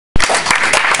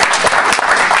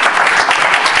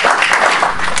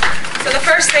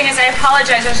first thing is I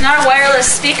apologize. There's not a wireless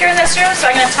speaker in this room, so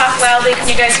I'm going to talk loudly.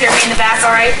 Can you guys hear me in the back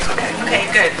all right? Okay,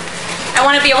 good. I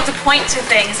want to be able to point to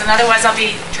things, and otherwise I'll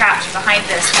be trapped behind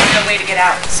this. There's no way to get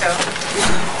out. So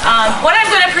what I'm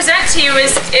going to present to you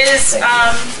is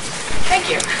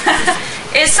thank you,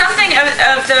 is something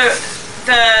of the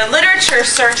literature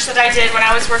search that I did when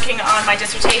I was working on my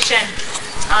dissertation,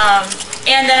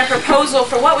 and then a proposal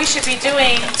for what we should be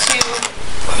doing to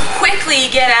quickly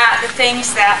get at the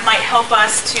things that might help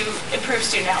us to improve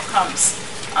student outcomes,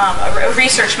 a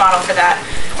research model for that.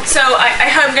 So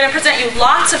I'm going to present you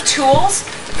lots of tools.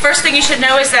 First thing you should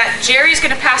know is that Jerry's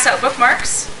going to pass out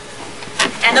bookmarks,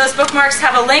 and those bookmarks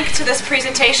have a link to this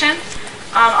presentation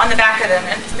on the back of them.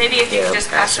 And maybe if you can just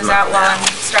pass this out while I'm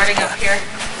starting up here.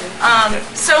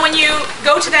 So when you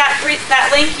go to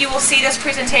that link, you will see this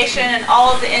presentation and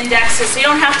all of the indexes. So you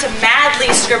don't have to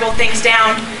madly scribble things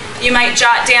down. You might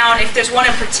jot down if there's one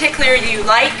in particular you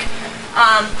like,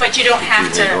 but you don't have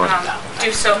to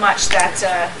do so much that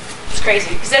it's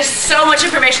crazy. Because there's so much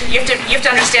information. You have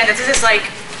to understand that this is like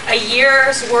a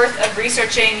year's worth of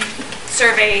researching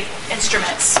survey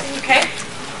instruments. Okay.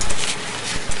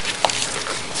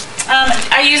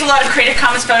 I use a lot of Creative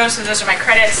Commons photos, so those are my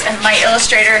credits, and my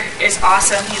illustrator is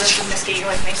awesome. He lives in Muskegon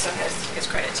with me, so his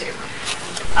credit too.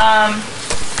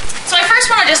 So I first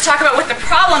want to just talk about what the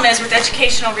problem is with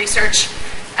educational research,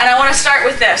 and I want to start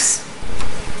with this.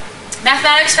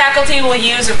 Mathematics faculty will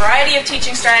use a variety of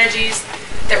teaching strategies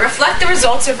that reflect the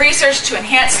results of research to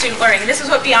enhance student learning. This is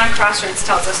what Beyond Crossroads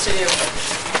tells us to do.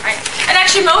 Right? And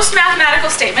actually most mathematical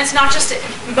statements, not just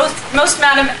most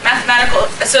mathematical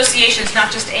associations,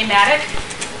 not just AMATIC,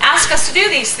 ask us to do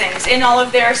these things in all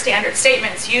of their standard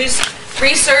statements. Use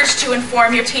research to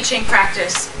inform your teaching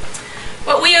practice.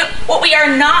 What we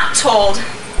are not told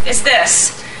is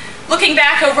this. Looking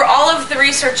back over all of the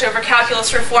research over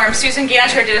calculus reform, Susan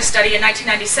Ganter did a study in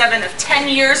 1997 of 10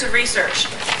 years of research.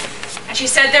 And she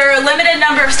said there are a limited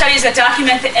number of studies that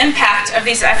document the impact of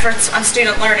these efforts on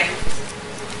student learning.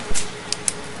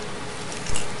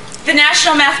 The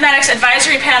National Mathematics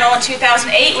Advisory Panel in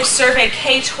 2008, which surveyed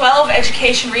K-12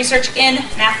 education research in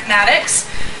mathematics,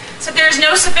 said there is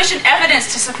no sufficient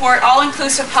evidence to support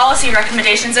all-inclusive policy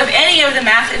recommendations of any of the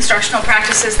math instructional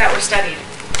practices that were studied.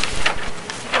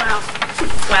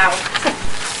 Wow.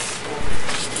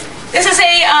 This is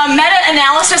a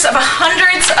meta-analysis of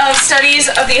hundreds of studies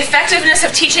of the effectiveness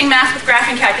of teaching math with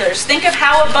graphing calculators. Think of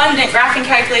how abundant graphing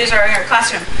calculators are in our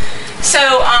classroom.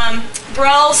 So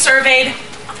Brull surveyed,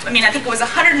 I think it was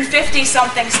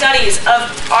 150-something studies of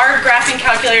are graphing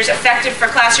calculators effective for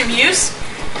classroom use.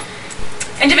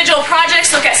 Individual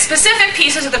projects look at specific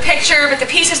pieces of the picture, but the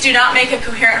pieces do not make a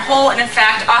coherent whole and in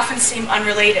fact often seem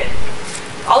unrelated.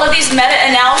 All of these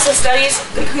meta-analysis studies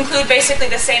conclude basically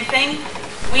the same thing.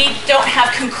 We don't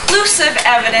have conclusive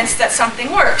evidence that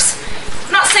something works.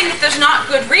 I'm not saying that there's not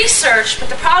good research, but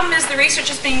the problem is the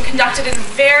research is being conducted in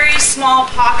very small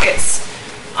pockets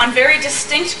on very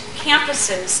distinct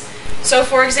campuses. So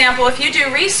for example, if you do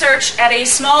research at a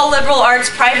small liberal arts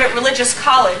private religious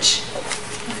college,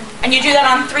 and you do that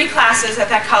on 3 classes at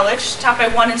that college, taught by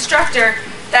 1 instructor,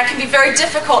 that can be very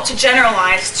difficult to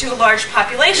generalize to a large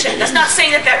population. That's not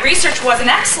saying that that research wasn't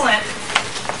excellent,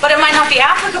 but it might not be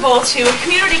applicable to a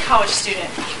community college student.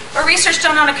 Or research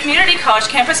done on a community college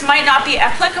campus might not be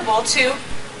applicable to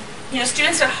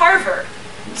students at Harvard.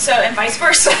 So, and vice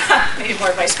versa, maybe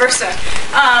more vice versa.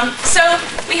 So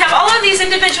we have all of these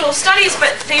individual studies,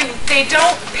 but they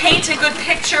don't paint a good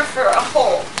picture for a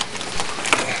whole.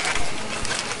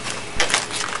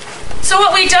 So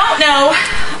what we don't know,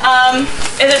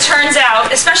 as it turns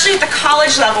out, especially at the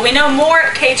college level, we know more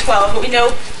at K-12, but we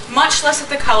know much less at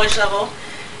the college level.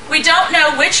 We don't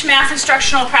know which math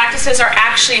instructional practices are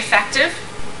actually effective,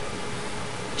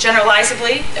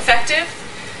 generalizably effective.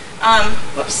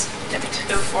 Whoops, didn't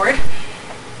go forward.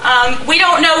 We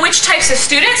don't know which types of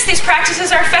students these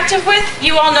practices are effective with.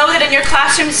 You all know that in your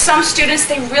classrooms, some students,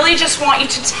 they really just want you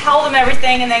to tell them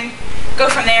everything and then go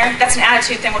from there. That's an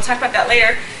attitude thing. We'll talk about that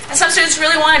later. And some students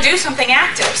really want to do something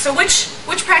active. So which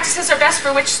practices are best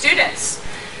for which students?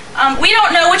 We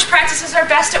don't know which practices are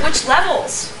best at which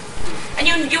levels. And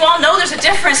you all know there's a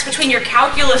difference between your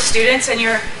calculus students and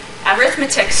your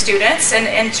arithmetic students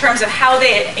in terms of how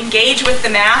they engage with the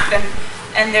math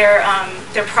and their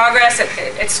progress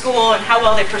at school and how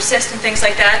well they persist and things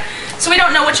like that. So we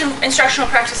don't know which instructional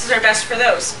practices are best for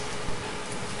those.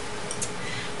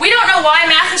 We don't know why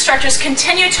math instructors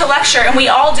continue to lecture, and we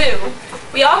all do.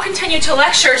 We all continue to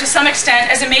lecture to some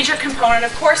extent as a major component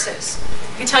of courses.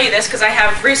 I can tell you this because I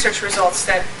have research results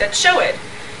that show it.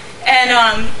 And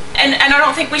I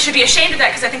don't think we should be ashamed of that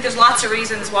because I think there's lots of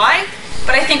reasons why.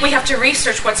 but I think we have to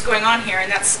research what's going on here,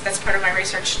 and that's part of my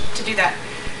research to do that.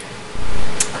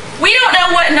 We don't know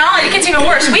what knowledge, it gets even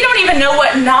worse, we don't even know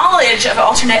what knowledge of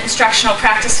alternate instructional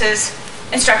practices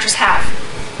instructors have.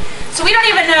 So we don't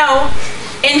even know,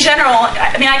 in general,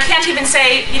 I mean, I can't even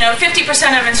say,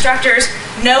 50% of instructors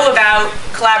know about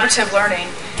collaborative learning.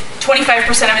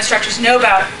 25% of instructors know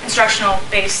about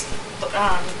instructional-based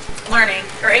learning,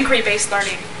 or inquiry-based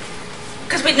learning.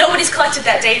 Because nobody's collected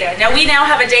that data. Now, we now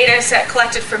have a data set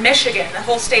collected for Michigan, the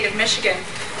whole state of Michigan.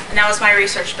 And that was my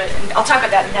research, but I'll talk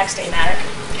about that in the next AMATIC.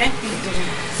 Okay?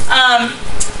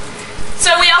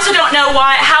 So we also don't know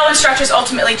how instructors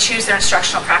ultimately choose their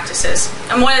instructional practices.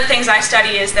 And one of the things I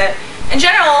study is that, in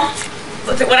general,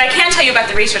 what I can tell you about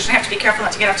the research, and I have to be careful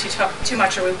not to get off too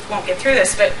much or we won't get through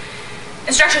this, but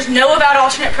instructors know about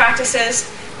alternate practices,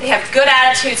 they have good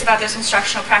attitudes about those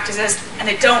instructional practices, and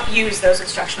they don't use those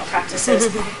instructional practices.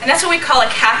 And that's what we call a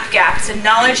CAP gap. It's a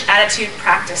knowledge, attitude,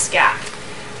 practice gap.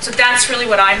 So that's really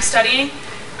what I'm studying.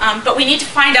 But we need to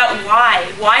find out why.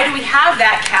 Why do we have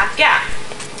that CAP gap?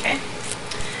 Okay?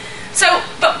 So,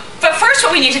 but first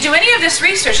what we need to do any of this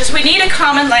research is we need a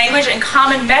common language and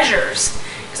common measures.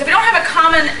 Because if we don't have a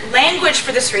common language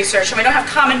for this research and we don't have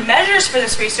common measures for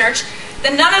this research,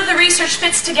 then none of the research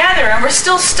fits together, and we're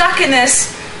still stuck in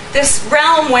this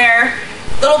realm where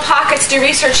little pockets do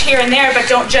research here and there but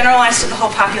don't generalize to the whole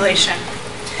population.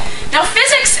 Now,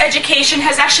 physics education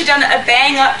has actually done a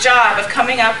bang-up job of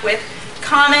coming up with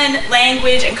common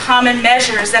language and common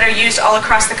measures that are used all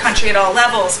across the country at all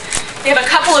levels. They have a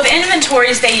couple of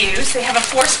inventories they use. They have a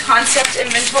force concept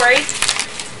inventory,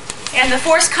 and the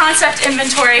force concept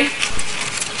inventory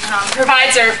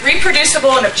provides a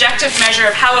reproducible and objective measure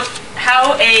of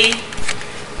how a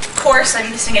course, I'm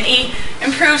missing an E,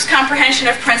 improves comprehension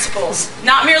of principles.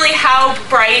 Not merely how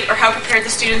bright or how prepared the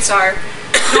students are,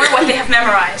 nor what they have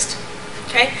memorized.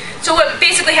 Okay? So what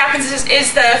basically happens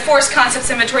is the force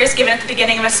concepts inventory is given at the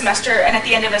beginning of a semester and at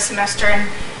the end of a semester, and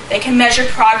they can measure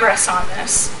progress on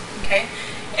this. Okay?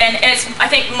 And it's, I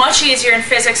think, much easier in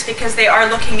physics because they are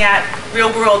looking at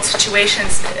real-world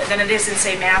situations than it is in,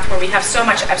 say, math, where we have so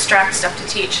much abstract stuff to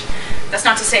teach. That's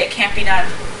not to say it can't be done.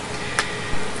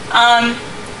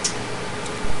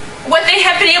 What they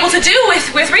have been able to do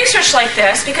with research like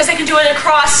this, because they can do it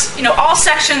across all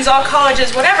sections, all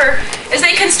colleges, whatever, is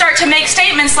they can start to make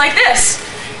statements like this.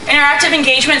 Interactive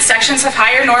engagement sections have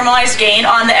higher normalized gain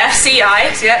on the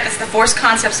FCI, see that? That's the Force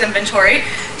Concepts Inventory,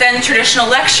 than traditional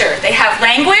lecture. They have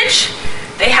language,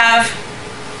 they have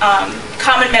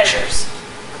common measures.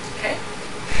 Okay?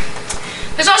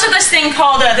 There's also this thing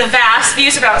called the VAS,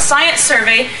 Views About Science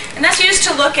Survey, and that's used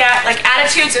to look at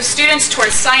attitudes of students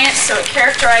towards science, so it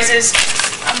characterizes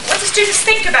what the students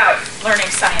think about learning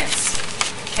science,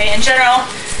 okay, in general.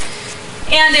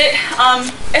 And it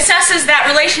assesses that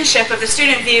relationship of the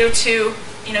student view to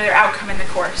their outcome in the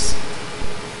course.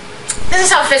 This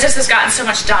is how physics has gotten so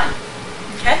much done.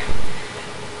 Okay?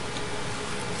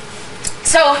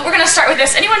 So we're going to start with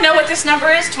this. Anyone know what this number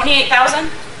is? 28,000?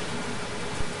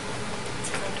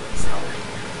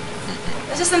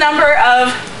 This is the number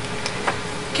of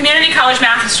community college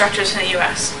math instructors in the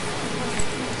U.S.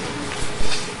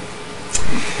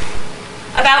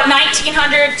 About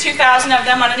 1,900, 2,000 of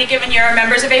them on any given year are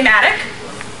members of AMATIC,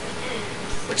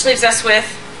 which leaves us with,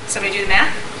 somebody do the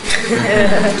math,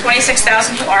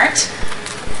 26,000 who aren't.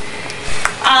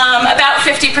 About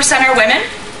 50% are women,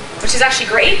 which is actually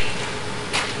great.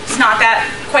 It's not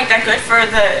quite that good for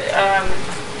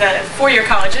the four-year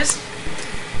colleges.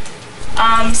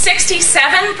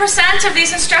 67% of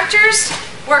these instructors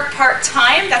work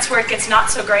part-time. That's where it gets not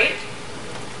so great.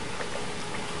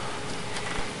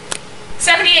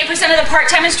 78% of the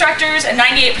part-time instructors and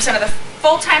 98% of the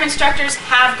full-time instructors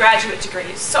have graduate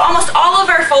degrees. So almost all of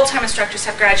our full-time instructors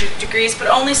have graduate degrees, but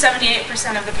only 78%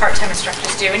 of the part-time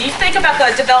instructors do. And you think about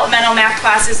the developmental math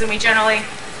classes, and we generally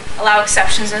allow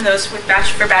exceptions in those for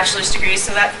bachelor's degrees,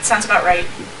 so that sounds about right.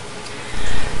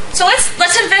 So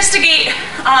let's investigate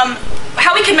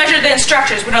how we can measure the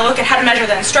instructors. We're going to look at how to measure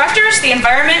the instructors, the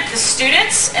environment, the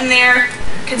students, and their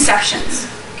conceptions.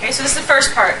 Okay, so this is the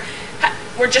first part.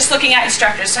 We're just looking at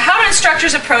instructors. So how do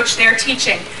instructors approach their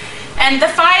teaching? And the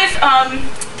five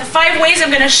ways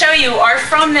I'm going to show you are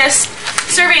from this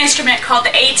survey instrument called the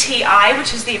ATI,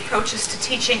 which is the Approaches to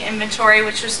Teaching Inventory,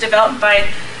 which was developed by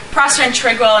Prosser and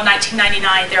Trigwell in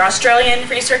 1999. They're Australian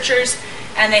researchers,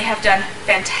 and they have done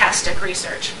fantastic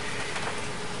research.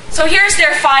 So here's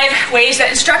their 5 ways that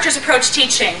instructors approach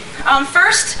teaching.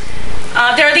 First,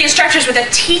 there are the instructors with a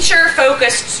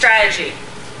teacher-focused strategy.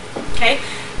 Okay?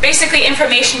 Basically,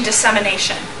 information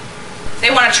dissemination.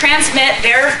 They want to transmit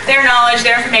their knowledge,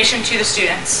 their information to the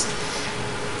students.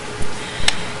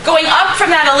 Going up from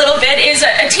that a little bit is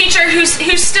a teacher who's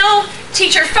still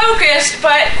teacher-focused,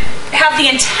 but have the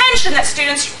intention that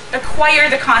students acquire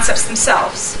the concepts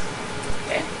themselves.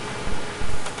 Okay.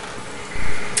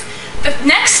 The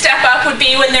next step up would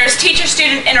be when there's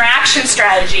teacher-student interaction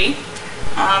strategy.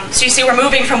 So you see we're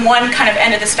moving from one kind of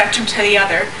end of the spectrum to the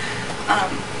other,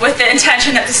 with the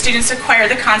intention that the students acquire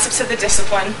the concepts of the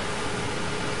discipline.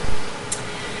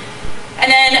 And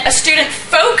then a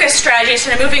student-focused strategy,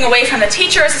 sort of moving away from the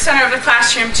teacher as the center of the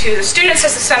classroom to the students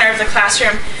as the center of the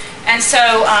classroom. And so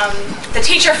the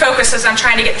teacher focuses on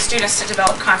trying to get the students to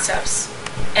develop concepts.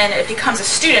 And it becomes a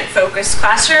student-focused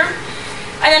classroom.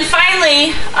 And then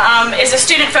finally is a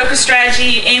student-focused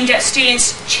strategy aimed at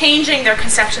students changing their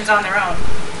conceptions on their own.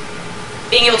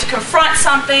 Being able to confront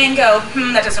something, go,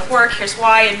 that doesn't work, here's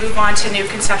why, and move on to new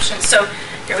conceptions. So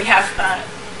here we have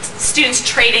students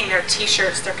trading their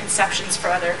t-shirts, their conceptions for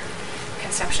other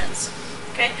conceptions.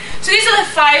 Okay? So these are the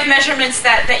 5 measurements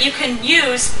that you can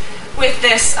use with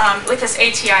this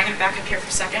ATI. I'm going to back up here for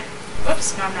a second.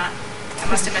 Whoops, no I'm not. I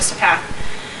must have missed a path.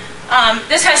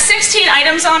 This has 16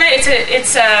 items on it.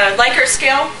 It's a Likert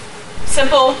scale,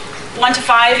 simple 1 to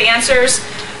 5 answers.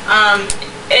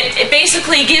 It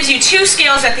basically gives you 2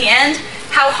 scales at the end,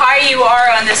 how high you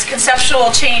are on this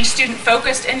conceptual change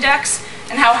student-focused index,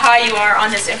 and how high you are on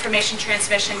this information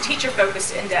transmission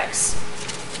teacher-focused index.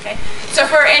 Okay? So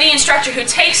for any instructor who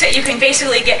takes it, you can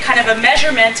basically get kind of a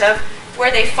measurement of where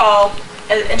they fall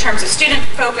in terms of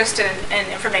student-focused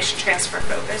and information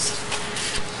transfer-focused.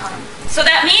 So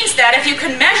that means that if you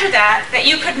can measure that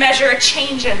you could measure a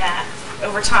change in that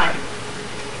over time.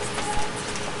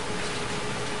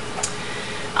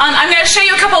 I'm going to show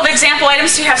you a couple of example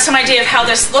items so you have some idea of how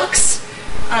this looks.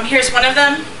 Here's one of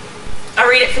them. I'll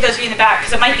read it for those of you in the back,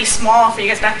 because it might be small for you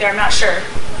guys back there, I'm not sure.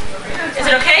 Is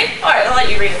it okay? All right, I'll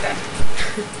let you read it then.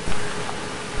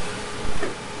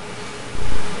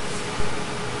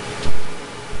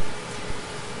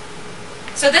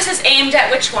 So this is aimed at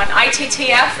which one?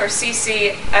 ITTF or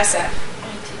CCSF?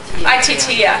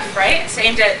 ITTF, right? It's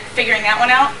aimed at figuring that one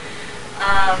out.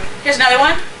 Here's another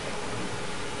one.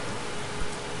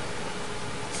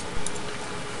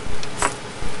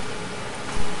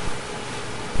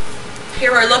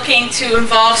 Here we're looking to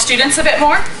involve students a bit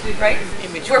more, right?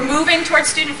 We're moving towards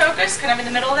student focus, kind of in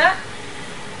the middle of that.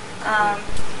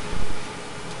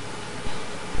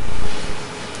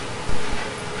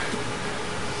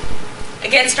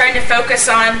 Again, starting to focus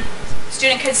on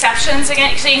student conceptions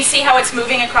again, so you can see how it's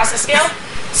moving across the scale.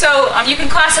 So you can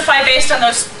classify based on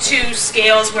those 2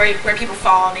 scales where people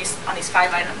fall on these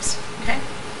 5 items. Okay.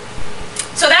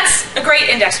 So that's a great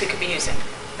index we could be using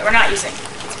that we're not using.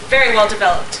 It's very well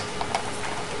developed.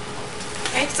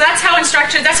 Okay, so that's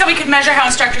how we could measure how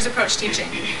instructors approach teaching.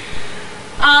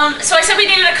 So I said we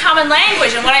needed a common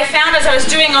language, and what I found as I was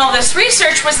doing all this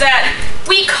research was that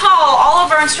we call all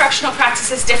of our instructional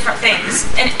practices different things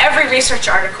in every research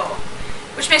article,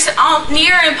 which makes it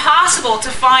near impossible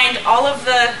to find all of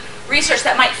the research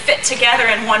that might fit together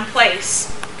in one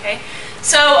place. Okay?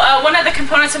 So one of the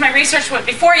components of my research,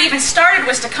 before I even started,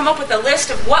 was to come up with a list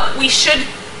of what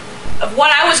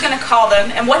I was going to call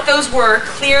them and what those were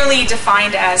clearly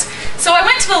defined as. So I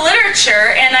went to the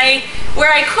literature, and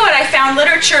where I could, I found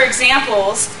literature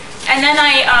examples, and then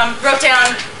I wrote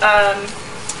down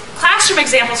classroom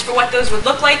examples for what those would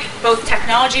look like, both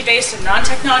technology-based and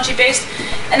non-technology-based.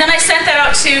 And then I sent that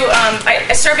out to,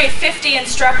 I surveyed 50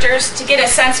 instructors to get a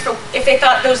sense for if they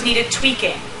thought those needed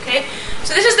tweaking. Okay?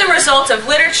 So this is the result of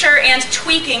literature and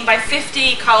tweaking by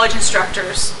 50 college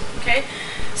instructors. Okay?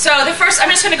 So I'm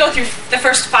just going to go through the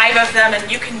first 5 of them,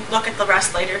 and you can look at the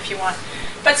rest later if you want.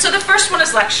 But so the first one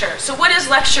is lecture. So what is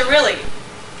lecture really?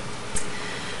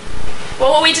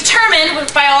 Well, what we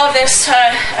determined by all of this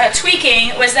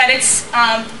tweaking was that it's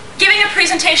giving a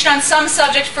presentation on some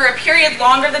subject for a period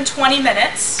longer than 20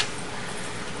 minutes.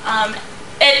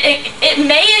 It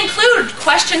may include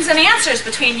questions and answers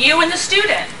between you and the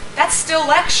student. That's still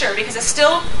lecture because it's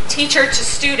still teacher to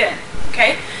student.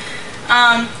 Okay?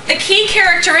 The key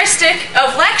characteristic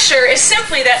of lecture is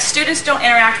simply that students don't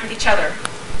interact with each other.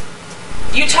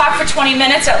 You talk for 20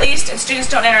 minutes at least, and students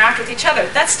don't interact with each other.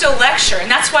 That's still lecture,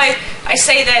 and that's why I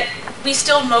say that we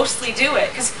still mostly do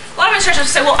it. Because a lot of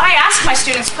instructors say, well, I ask my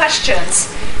students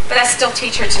questions, but that's still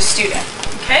teacher to student.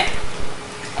 Okay?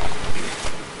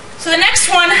 So the next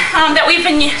one that we've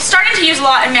been starting to use a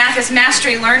lot in math is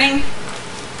mastery learning.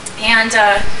 And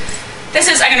I'm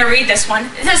going to read this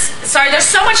one. Sorry, there's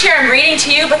so much here I'm reading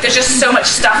to you, but there's just so much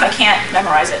stuff I can't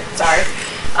memorize it. Sorry.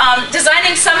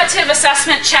 Designing summative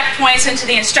assessment checkpoints into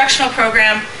the instructional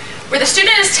program where the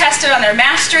student is tested on their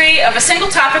mastery of a single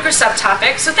topic or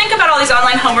subtopic. So think about all these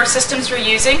online homework systems we're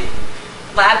using,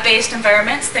 lab-based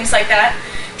environments, things like that.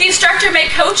 The instructor may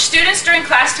coach students during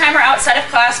class time or outside of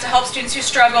class to help students who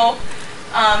struggle.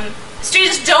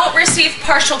 Students don't receive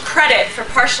partial credit for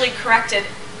partially corrected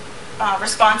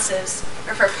responses,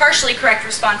 or for partially correct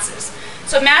responses.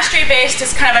 So mastery-based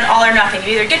is kind of an all or nothing.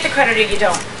 You either get the credit or you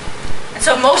don't. And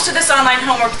so most of this online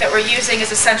homework that we're using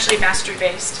is essentially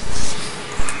mastery-based.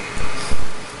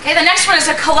 Okay, the next one is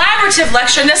a collaborative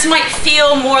lecture, and this might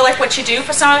feel more like what you do for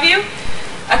some of you.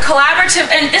 A collaborative,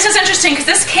 and this is interesting because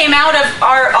this came out of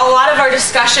a lot of our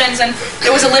discussions, and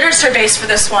there was a literature base for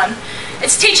this one.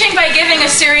 It's teaching by giving a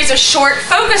series of short,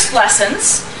 focused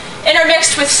lessons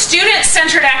intermixed with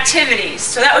student-centered activities.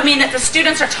 So that would mean that the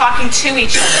students are talking to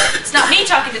each other. It's not me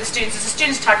talking to the students, it's the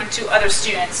students talking to other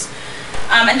students.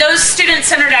 And those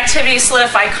student-centered activities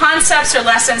solidify concepts or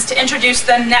lessons to introduce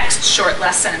the next short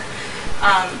lesson.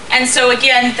 And so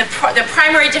again, the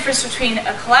primary difference between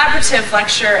a collaborative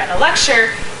lecture and a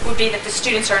lecture would be that the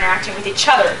students are interacting with each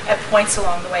other at points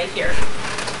along the way here.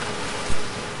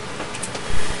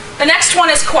 The next one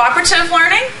is cooperative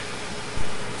learning.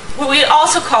 We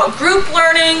also call it group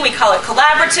learning, we call it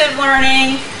collaborative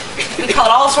learning, we call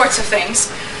it all sorts of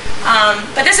things.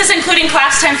 But this is including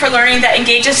class time for learning that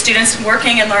engages students in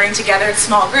working and learning together in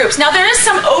small groups. Now there is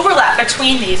some overlap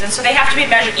between these, and so they have to be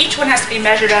measured, each one has to be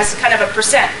measured as kind of a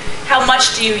percent. How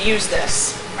much do you use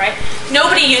this, right?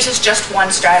 Nobody uses just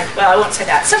one strategy. Well, I won't say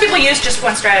that. Some people use just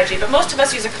one strategy, but most of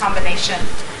us use a combination.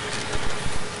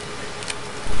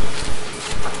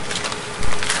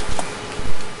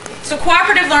 So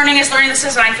cooperative learning is learning that's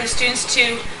designed for students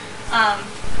to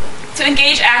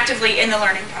engage actively in the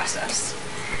learning process.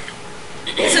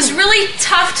 This is really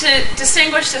tough to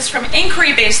distinguish this from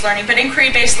inquiry-based learning, but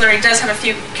inquiry-based learning does have a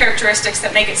few characteristics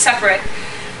that make it separate.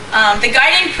 The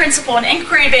guiding principle in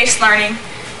inquiry-based learning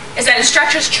is that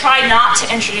instructors try not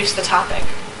to introduce the topic.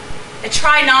 They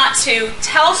try not to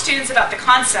tell students about the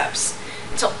concepts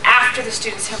until after the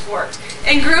students have worked.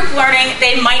 In group learning,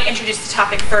 they might introduce the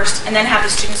topic first and then have the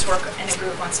students work in a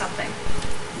group on something.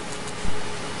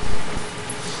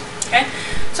 Okay?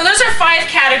 So those are 5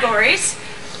 categories.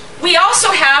 We also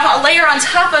have a layer on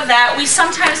top of that. We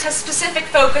sometimes have specific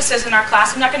focuses in our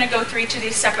class. I'm not going to go through each of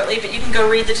these separately, but you can go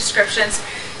read the descriptions.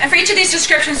 And for each of these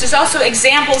descriptions, there's also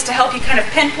examples to help you kind of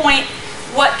pinpoint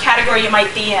what category you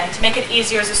might be in, to make it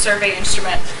easier as a survey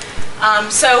instrument.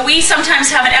 So we sometimes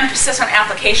have an emphasis on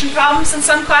application problems in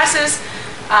some classes.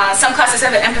 Some classes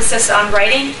have an emphasis on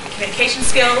writing, communication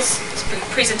skills,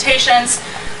 presentations.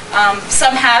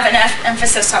 Some have an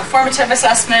emphasis on formative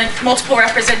assessment. Multiple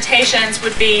representations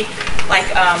would be like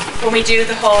when we do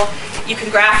the whole, you can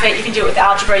graph it, you can do it with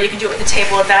algebra, you can do it with the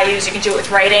table of values, you can do it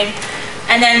with writing.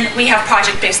 And then we have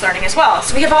project-based learning as well.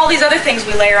 So we have all these other things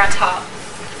we layer on top.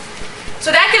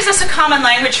 So that gives us a common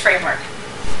language framework.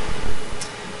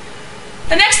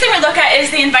 The next thing we look at is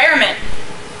the environment.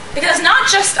 Because it's not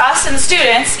just us and the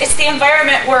students, it's the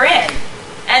environment we're in.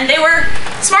 And they were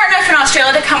smart enough in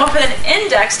Australia to come up with an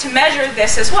index to measure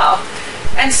this as well.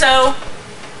 And so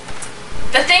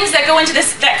the things that go into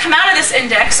this, that come out of this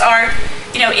index are,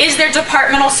 is there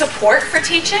departmental support for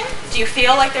teaching? Do you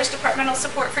feel like there's departmental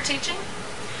support for teaching?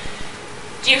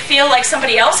 Do you feel like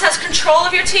somebody else has control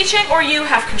of your teaching, or you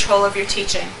have control of your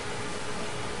teaching?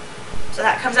 So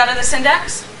that comes out of this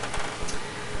index.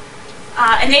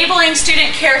 Enabling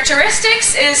student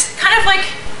characteristics is kind of like,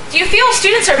 do you feel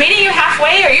students are meeting you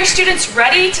halfway? Are your students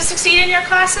ready to succeed in your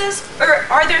classes? Or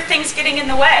are there things getting in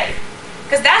the way?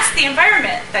 Because that's the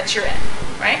environment that you're in,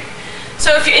 right?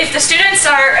 So if the students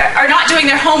are not doing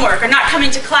their homework, or not coming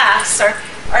to class, or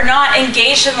are not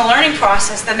engaged in the learning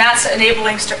process, then that's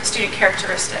enabling student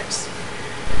characteristics.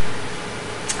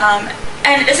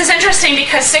 And this is interesting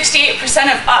because 68%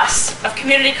 of us, of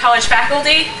community college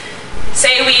faculty,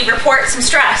 say we report some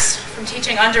stress from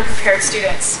teaching underprepared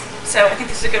students. So I think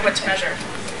this is a good one to measure.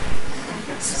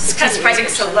 It's kind of surprising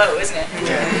it's so low, isn't it?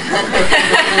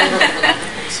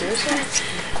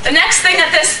 The next thing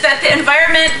that the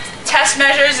environment test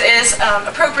measures is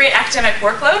appropriate academic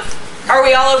workload. Are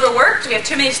we all overworked? Do we have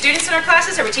too many students in our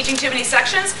classes? Are we teaching too many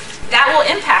sections? That will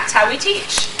impact how we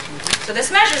teach. So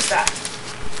this measures that.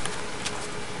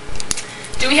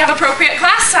 Do we have appropriate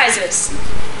class sizes?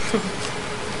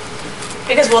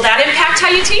 Because will that impact how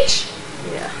you teach?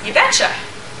 Yeah. You betcha.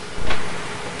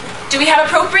 Do we have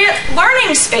appropriate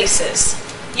learning spaces?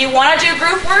 You want to do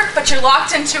group work, but you're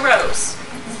locked into rows.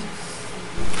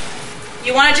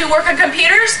 You want to do work on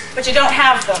computers, but you don't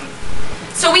have them.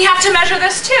 So we have to measure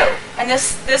this too, and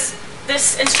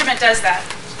this instrument does that.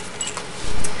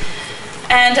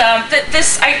 And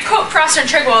I quote Prosser and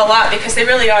Trigwell a lot because they've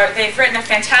written a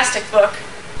fantastic book.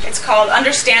 It's called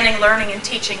Understanding Learning and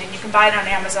Teaching, and you can buy it on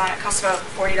Amazon. It costs about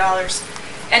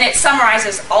 $40. And it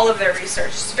summarizes all of their research.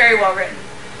 It's very well written.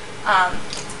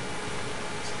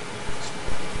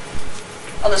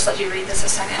 I'll just let you read this a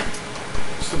second.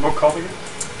 What's the book called again?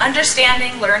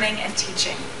 Understanding Learning and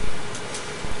Teaching.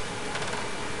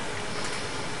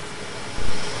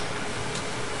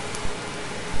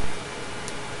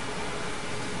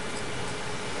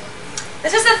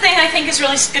 This is the thing I think is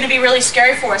really going to be really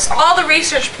scary for us. All the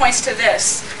research points to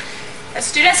this. That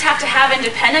students have to have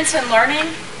independence in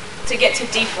learning to get to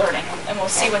deep learning. And we'll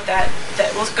see what that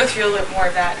we'll go through a little bit more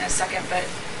of that in a second. But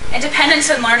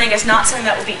independence in learning is not something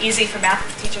that will be easy for math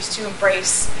teachers to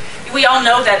embrace. We all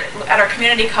know that at our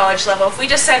community college level, if we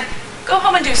just said, go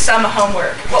home and do some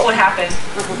homework, what would happen?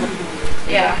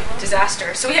 Yeah,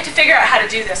 disaster. So we have to figure out how to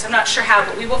do this. I'm not sure how,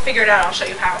 but we will figure it out. I'll show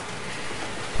you how.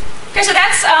 Okay, so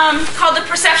that's called the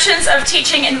Perceptions of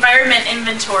Teaching Environment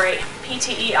Inventory,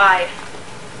 PTEI.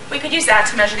 We could use that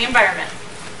to measure the environment.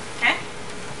 Okay?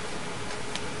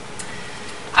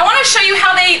 I want to show you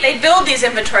how they build these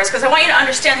inventories, because I want you to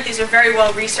understand that these are very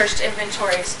well-researched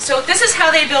inventories. So this is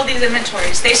how they build these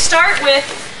inventories. They start with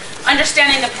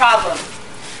understanding the problem.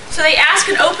 So they ask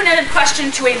an open-ended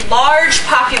question to a large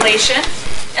population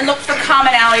and look for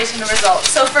commonalities in the results.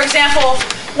 So for example,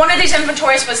 one of these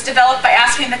inventories was developed by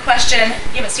asking the question,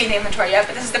 you haven't seen the inventory yet,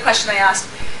 but this is the question they asked.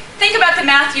 Think about the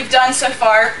math you've done so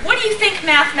far. What do you think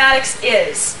mathematics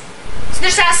is? So they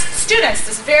just asked students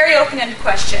this very open-ended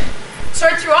question.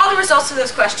 Sorted through all the results of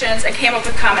those questions and came up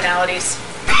with commonalities.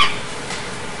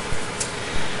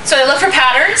 So they look for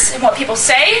patterns in what people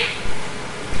say.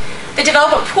 They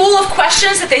develop a pool of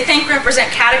questions that they think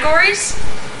represent categories.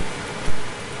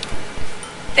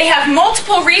 They have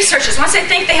multiple researchers. Once they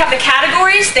think they have the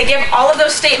categories, they give all of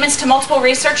those statements to multiple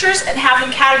researchers and have them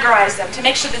categorize them to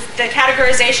make sure that the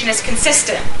categorization is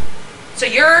consistent. So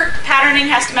your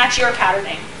patterning has to match your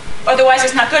patterning. Otherwise,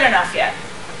 it's not good enough yet.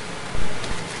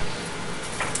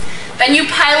 Then you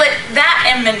pilot that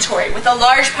inventory with a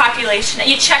large population, and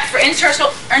you check for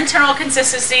internal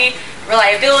consistency,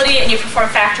 reliability, and you perform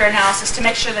factor analysis to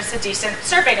make sure that it's a decent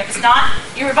survey. And if it's not,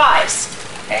 you revise.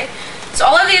 Okay? So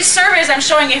all of these surveys I'm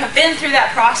showing you have been through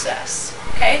that process.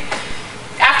 Okay?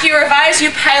 After you revise,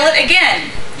 you pilot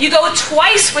again. You go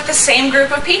twice with the same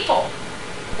group of people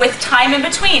with time in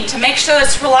between to make sure that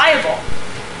it's reliable,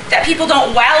 that people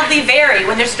don't wildly vary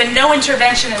when there's been no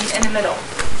intervention in the middle.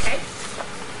 Okay?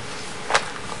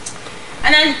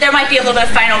 And then there might be a little bit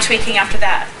of final tweaking after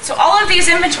that. So all of these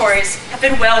inventories have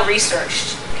been well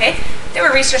researched. Okay? They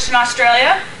were researched in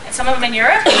Australia, and some of them in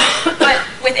Europe, but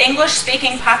with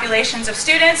English-speaking populations of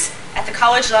students at the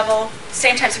college level,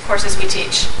 same types of courses we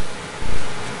teach.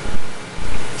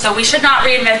 So we should not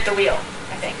reinvent the wheel,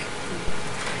 I think,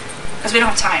 because we don't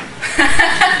have time.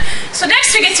 So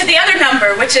next we get to the other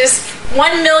number, which is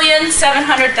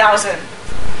 1,700,000.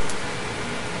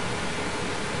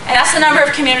 And that's the number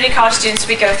of community college students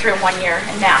we go through in 1 year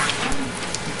in math.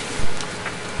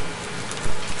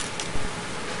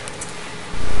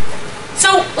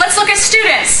 So let's look at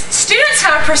students. Students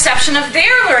have a perception of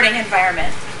their learning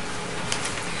environment.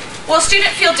 Will a student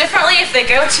feel differently if they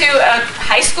go to a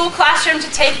high school classroom to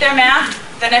take their math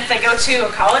than if they go to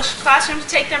a college classroom to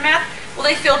take their math? Will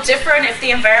they feel different if the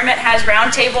environment has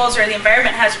round tables or the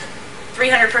environment has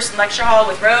 300-person lecture hall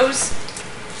with rows?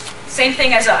 Same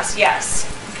thing as us, yes.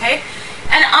 Okay?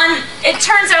 And it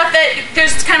turns out that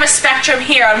there's kind of a spectrum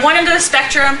here. On one end of the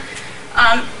spectrum,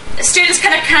 students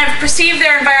kind of perceive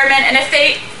their environment, and if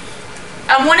they,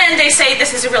 on one end they say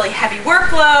this is a really heavy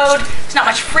workload, there's not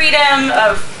much freedom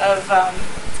of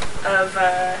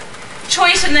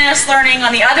choice in this learning.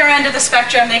 On the other end of the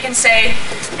spectrum, they can say,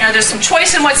 there's some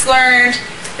choice in what's learned,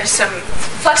 there's some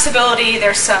flexibility,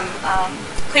 there's some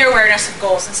clear awareness of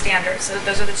goals and standards. So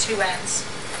those are the two ends.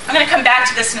 I'm going to come back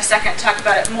to this in a second and talk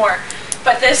about it more.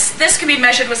 But this can be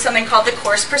measured with something called the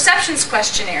Course Perceptions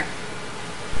Questionnaire.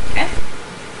 Okay?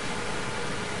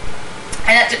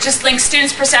 And that just links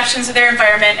students' perceptions of their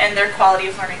environment and their quality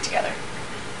of learning together.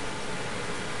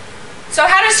 So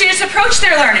how do students approach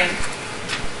their learning?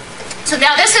 So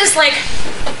now this is like,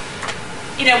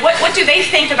 what do they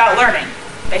think about learning,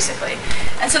 basically?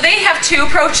 And so they have two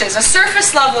approaches, a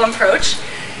surface level approach.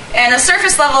 And a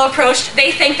surface level approach,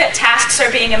 they think that tasks are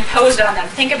being imposed on them.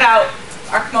 Think about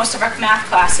most of our math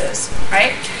classes,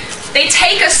 right? They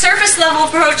take a surface level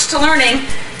approach to learning,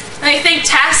 and they think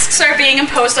tasks are being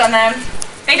imposed on them.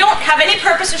 They don't have any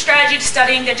purpose or strategy to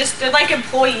studying. They're like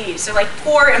employees. They're like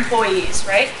poor employees,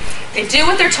 right? They do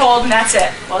what they're told and that's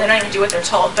it. Well, they don't even do what they're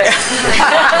told, but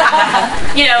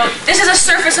this is a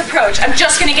surface approach. I'm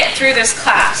just going to get through this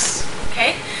class,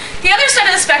 okay? The other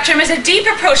side of the spectrum is a deep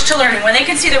approach to learning. When they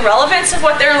can see the relevance of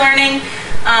what they're learning,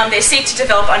 they seek to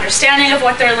develop understanding of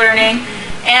what they're learning,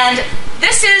 and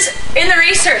this is, in the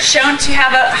research, shown to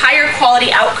have a higher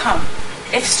quality outcome.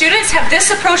 If students have this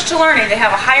approach to learning, they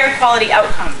have a higher quality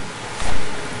outcome.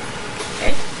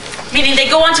 Okay? Meaning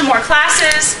they go on to more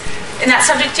classes in that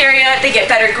subject area, they get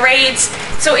better grades.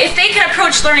 So if they can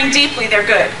approach learning deeply, they're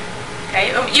good.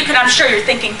 Okay? I'm sure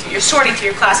you're sorting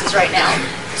through your classes right now.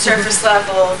 Surface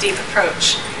level, deep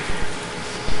approach.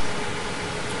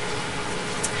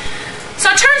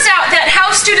 So it turns out that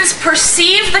how students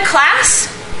perceive the class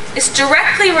is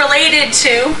directly related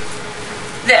to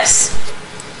this.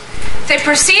 If they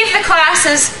perceive the class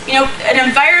as, an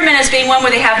environment as being one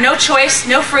where they have no choice,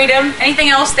 no freedom, anything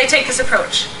else, they take this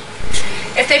approach.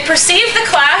 If they perceive the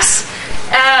class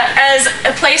as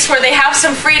a place where they have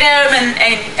some freedom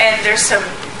and there's some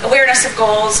awareness of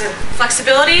goals and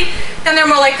flexibility, then they're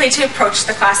more likely to approach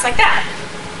the class like that.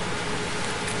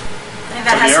 Could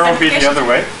the arrow be the other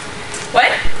way? What?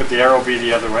 Could the arrow be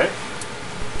the other way?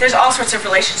 There's all sorts of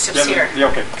relationships here. Yeah,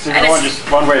 okay. So you're going just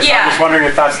one way. So yeah. I'm just wondering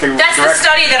if that's the That's the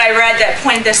study that I read that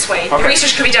pointed this way. Okay. The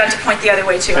research could be done to point the other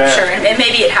way too, I'm sure. And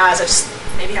maybe it has. I just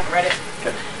maybe haven't read it.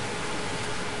 Okay.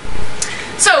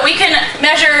 So we can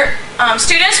measure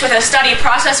students with a study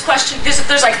process question.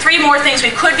 There's like 3 more things we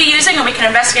could be using, and we can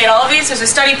investigate all of these. There's a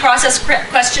study process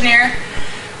questionnaire,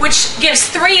 which gives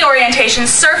 3 orientations: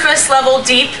 surface level,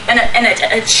 deep, and an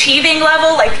achieving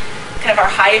level, like kind of our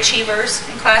high achievers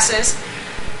in classes.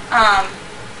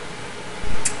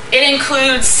 It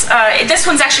includes, this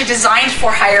one's actually designed for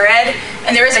higher ed,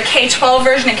 and there is a K-12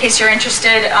 version in case you're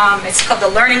interested. It's called the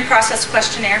Learning Process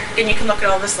Questionnaire, and you can look at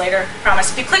all this later, I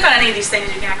promise. If you click on any of these things,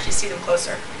 you can actually see them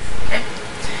closer. Okay?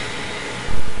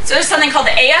 So there's something called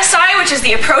the ASI, which is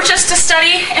the Approaches to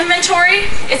Study inventory.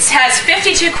 It has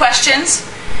 52 questions,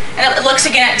 and it looks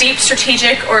again at deep,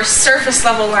 strategic, or surface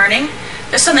level learning.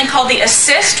 There's something called the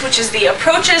ASSIST, which is the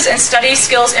Approaches and Study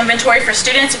Skills Inventory for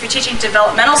students. If you're teaching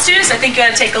developmental students, I think you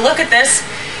ought to take a look at this,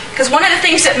 because one of the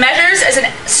things it measures is a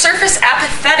surface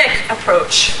apathetic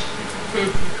approach.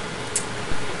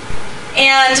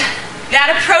 And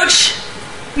that approach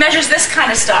measures this kind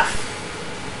of stuff: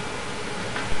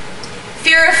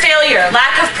 fear of failure,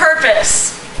 lack of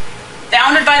purpose,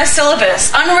 bounded by the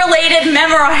syllabus, unrelated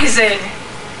memorizing.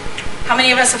 How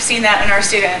many of us have seen that in our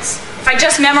students? If I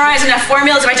just memorize enough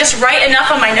formulas, if I just write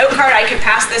enough on my note card, I could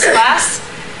pass this class,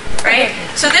 right?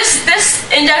 So this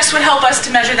index would help us to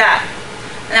measure that.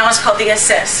 And that one's called the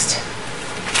ASSIST.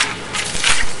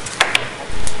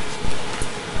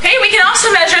 Okay, we can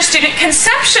also measure student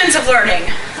conceptions of learning.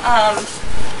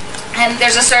 And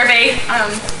there's a survey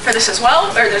for this as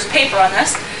well, or there's a paper on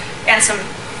this, and some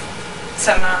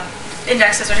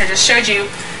indexes which I just showed you.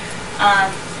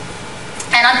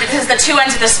 And this is the 2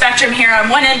 ends of the spectrum here. On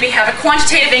one end, we have a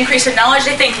quantitative increase in knowledge.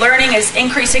 They think learning is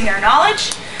increasing their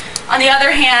knowledge. On the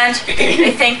other hand,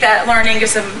 they think that learning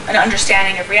gives them an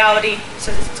understanding of reality.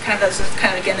 So it's those are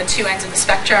again, the 2 ends of the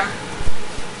spectrum.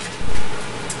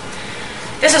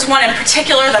 This is one in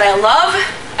particular that I love.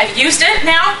 I've used it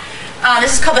now.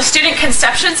 This is called the Student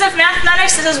Conceptions of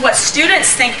Mathematics. This is what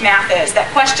students think math is.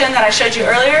 That question that I showed you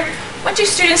earlier, what do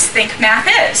students think math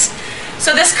is?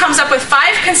 So this comes up with 5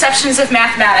 conceptions of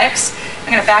mathematics.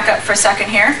 I'm going to back up for a second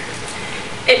here.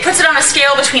 It puts it on a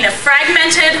scale between a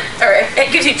fragmented, or it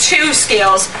gives you 2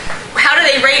 scales. How do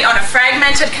they rate on a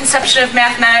fragmented conception of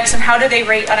mathematics, and how do they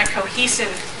rate on a cohesive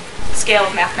scale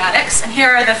of mathematics? And here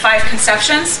are the 5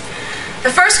 conceptions. The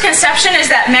first conception is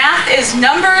that math is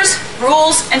numbers,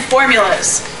 rules, and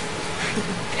formulas.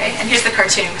 Okay, and here's the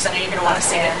cartoon, because I know you're going to want to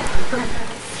see it.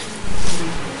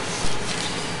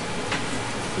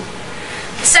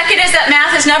 The second is that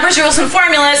math is numbers, rules, and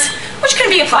formulas, which can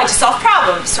be applied to solve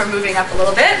problems. So we're moving up a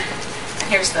little bit. And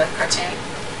here's the cartoon.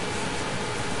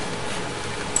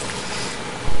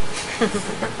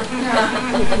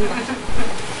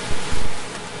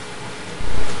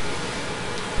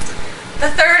 The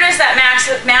third is that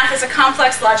math is a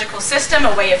complex logical system,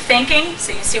 a way of thinking.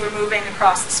 So you see we're moving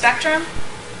across the spectrum.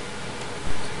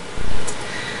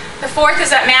 The fourth is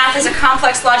that math is a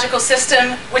complex logical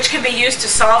system which can be used to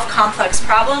solve complex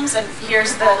problems. And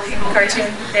here's the cartoon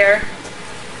there.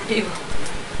 They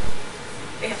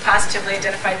have positively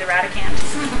identified the radicand.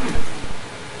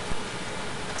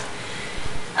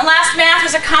 And last, math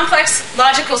is a complex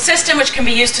logical system which can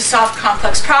be used to solve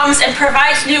complex problems and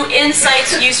provides new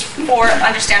insights used for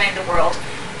understanding the world.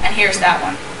 And here's that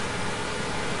one.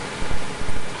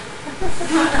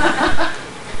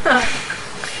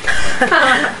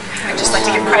 I'd just like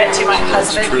to give credit to my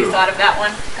husband who thought of that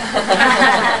one.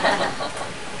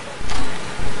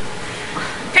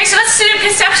 Okay, so that's student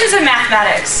conceptions of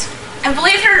mathematics. And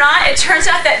believe it or not, it turns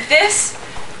out that this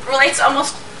relates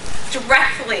almost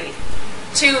directly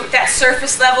to that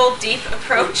surface level deep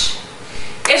approach.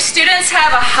 If students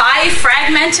have a high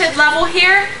fragmented level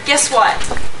here, guess what?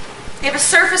 They have a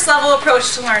surface level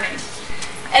approach to learning.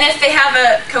 And if they have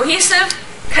a cohesive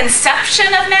conception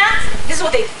of math, this is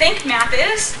what they think math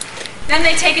is, then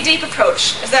they take a deep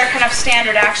approach as their kind of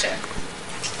standard action.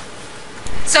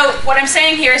 So what I'm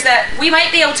saying here is that we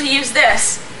might be able to use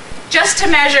this just to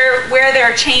measure where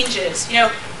there are changes. You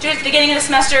know, do it at the beginning of the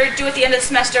semester, do it at the end of the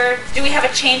semester. Do we have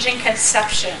a change in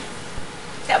conception?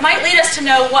 That might lead us to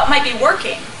know what might be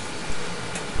working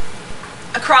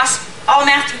across all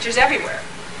math teachers everywhere.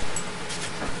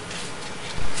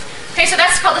 Okay, so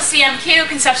that's called the CMQ,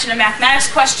 Conception of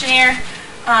Mathematics Questionnaire.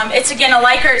 It's, again, a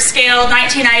Likert scale,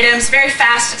 19 items, very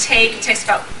fast to take. It takes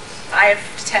about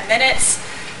 5 to 10 minutes.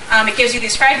 It gives you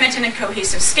these fragmented and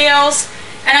cohesive scales.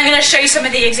 And I'm going to show you some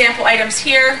of the example items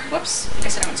here. Whoops, I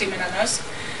guess I don't zoom in on those.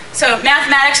 So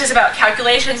mathematics is about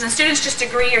calculations, and students just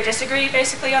agree or disagree,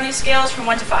 basically, on these scales from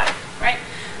 1 to 5, right?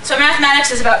 So mathematics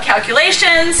is about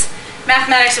calculations.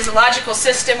 Mathematics is a logical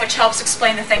system which helps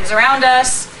explain the things around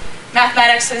us.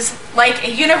 Mathematics is like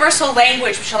a universal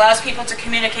language which allows people to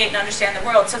communicate and understand the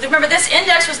world. So remember, this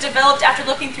index was developed after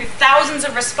looking through thousands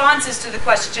of responses to the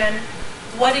question,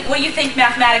 what do you think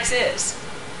mathematics is?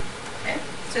 Okay?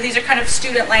 So these are kind of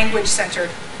student language-centered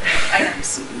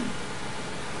items.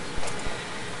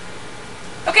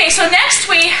 Okay, so next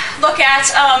we look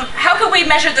at how could we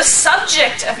measure the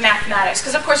subject of mathematics?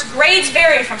 Because, of course, grades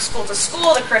vary from school to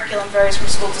school. The curriculum varies from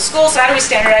school to school. So how do we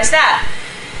standardize that?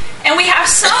 And we have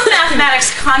some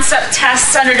mathematics concept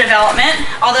tests under development,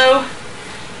 although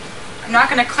I'm not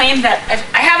going to claim that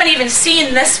I haven't even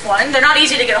seen this one. They're not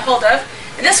easy to get a hold of.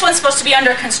 And this one's supposed to be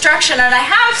under construction, and I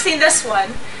have seen this one.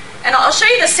 And I'll show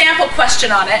you the sample question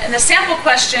on it. And the sample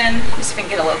question, let me see if I can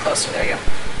get a little closer. There you go.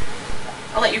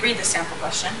 I'll let you read the sample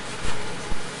question.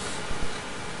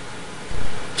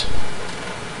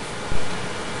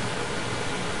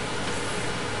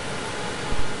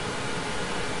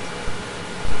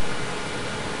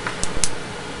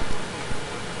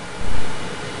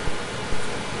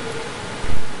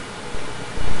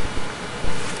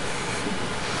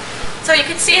 So you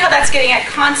can see how that's getting at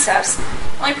concepts. The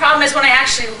only problem is when I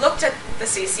actually looked at the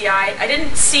CCI, I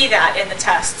didn't see that in the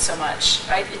test so much.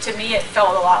 Right? To me, it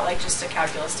felt a lot like just a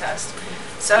calculus test.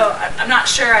 So I'm not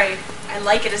sure I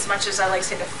like it as much as I like,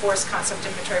 say, the force concept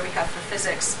inventory we have for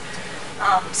physics.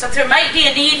 So there might be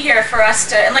a need here for us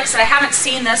to, and like I said, I haven't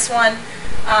seen this one,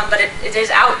 but it is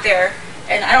out there.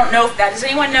 And I don't know if that, does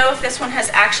anyone know if this one has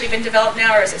actually been developed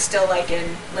now, or is it still like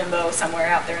in limbo somewhere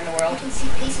out there in the world? You can see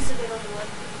pieces of it on the web.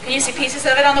 Can you see pieces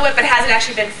of it on the web, but has it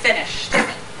actually been finished? I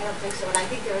don't think so, and I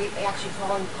think they're actually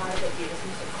calling part of it the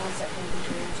arithmetic concept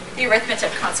inventory. The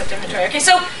arithmetic concept inventory. Okay,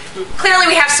 so clearly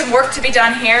we have some work to be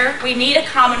done here. We need a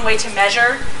common way to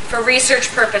measure for research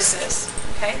purposes.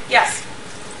 Okay, yes?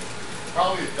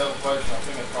 Probably a dumb question. I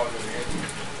think that's probably the answer.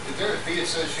 Is there a fee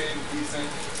associated with these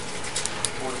things?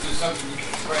 Or is this something you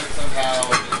can print somehow?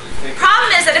 The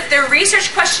problem is that if they're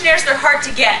research questionnaires, they're hard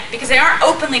to get because they aren't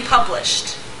openly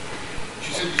published.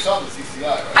 You said you saw the CCI,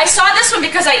 right? I saw this one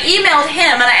because I emailed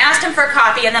him and I asked him for a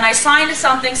copy, and then I signed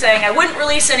something saying I wouldn't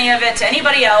release any of it to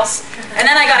anybody else, and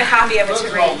then I got a copy of it Those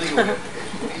to are all read. legal.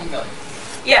 Email.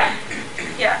 Yeah,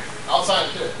 yeah. I'll sign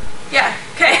it too. Yeah,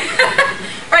 okay.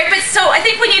 Right, but so I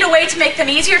think we need a way to make them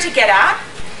easier to get at,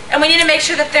 and we need to make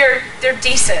sure that they're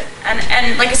decent.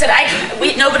 And like I said,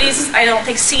 nobody's, I don't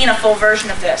think, seen a full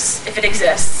version of this, if it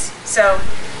exists. So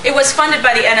it was funded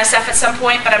by the NSF at some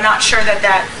point, but I'm not sure that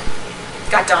that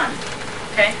got done.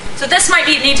 Okay? So this might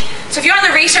be so if you're on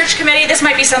the research committee, this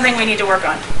might be something we need to work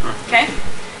on. Okay?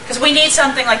 Because we need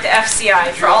something like the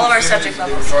FCI for all of our subject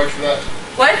levels. Charge for that?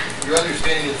 What? Your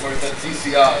understanding is for that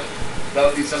CCI, that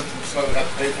would be something someone would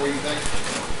have to pay for, you think?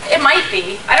 It might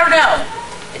be. I don't know.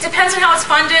 It depends on how it's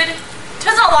funded. It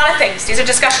depends on a lot of things. These are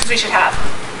discussions we should have.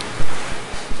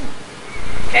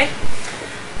 Okay?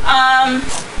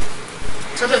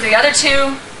 So those are the other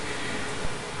two.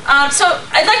 So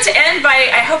I'd like to end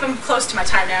by, I hope I'm close to my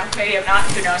time now. Maybe I'm not.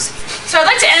 Who knows? So I'd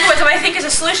like to end with what I think is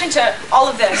a solution to all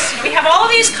of this. We have all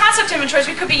of these concept inventories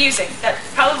we could be using that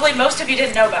probably most of you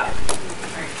didn't know about.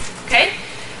 Okay?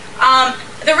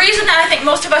 The reason that I think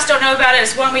most of us don't know about it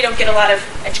is, one, we don't get a lot of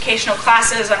educational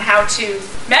classes on how to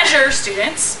measure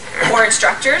students or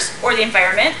instructors or the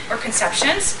environment or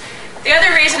conceptions. The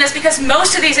other reason is because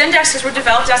most of these indexes were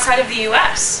developed outside of the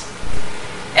US.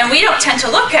 And we don't tend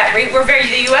to look at, we're very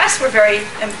US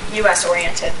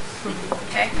oriented.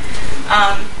 Okay?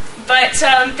 But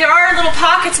there are little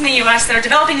pockets in the US that are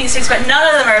developing these things, but none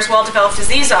of them are as well developed as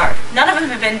these are. None of them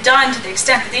have been done to the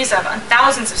extent that these have on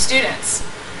thousands of students.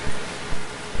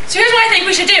 So here's what I think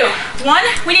we should do. One,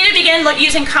 we need to begin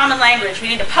using common language. We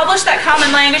need to publish that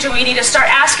common language, and we need to start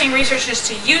asking researchers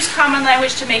to use common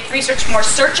language to make research more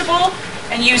searchable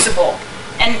and usable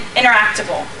and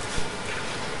interactable.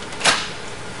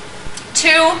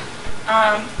 Two,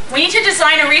 we need to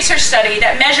design a research study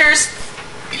that measures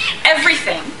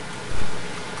everything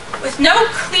with no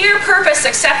clear purpose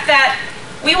except that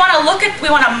we want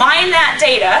to mine that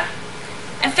data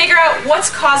and figure out what's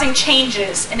causing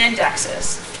changes in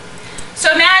indexes. So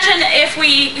imagine if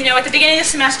we, at the beginning of the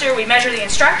semester, we measure the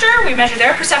instructor, we measure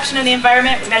their perception of the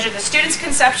environment, we measure the students'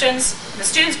 perceptions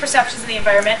of the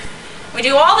environment. We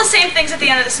do all the same things at the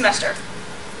end of the semester.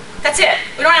 That's it.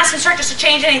 We don't ask instructors to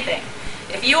change anything.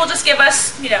 If you will just give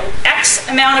us, X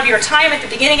amount of your time at the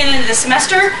beginning and end of the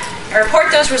semester, and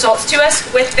report those results to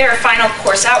us with their final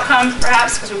course outcome,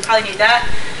 perhaps, because we probably need that.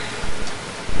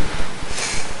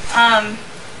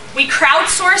 We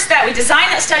crowdsource that. We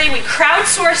design that study. We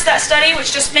crowdsource that study,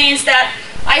 which just means that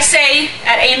I say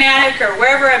at AMATIC or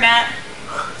wherever I'm at,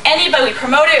 anybody, we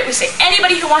promote it. We say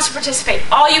anybody who wants to participate,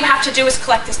 all you have to do is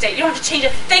collect this data. You don't have to change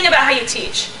a thing about how you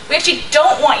teach. We actually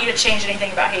don't want you to change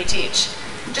anything about how you teach.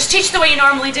 Just teach the way you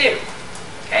normally do.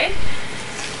 Okay?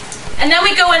 And then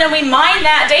we go in and we mine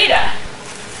that data.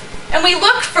 And we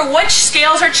look for which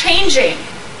scales are changing.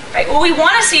 Right? What we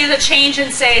want to see is a change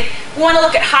in, say, we want to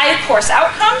look at high course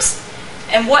outcomes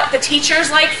and what the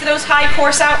teachers like for those high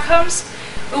course outcomes.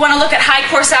 We want to look at high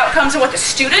course outcomes and what the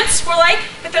students were like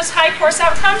with those high course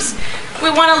outcomes. We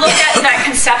want to look at that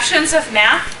conceptions of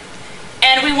math.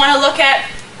 And we want to look at,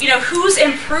 who's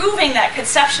improving that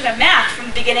conception of math from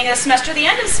the beginning of the semester to the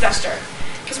end of the semester.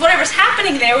 Because whatever's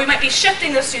happening there, we might be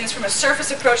shifting those students from a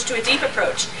surface approach to a deep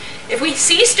approach. If we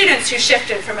see students who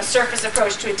shifted from a surface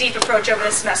approach to a deep approach over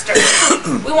the semester,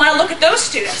 we want to look at those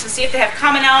students and see if they have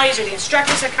commonalities or the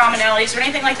instructors have commonalities or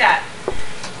anything like that.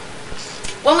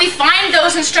 When we find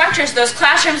those instructors, those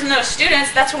classrooms, and those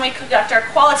students, that's when we conduct our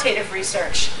qualitative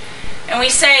research. And we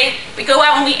go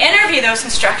out and we interview those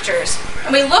instructors,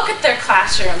 and we look at their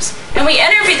classrooms, and we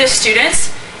interview the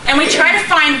students, and we try to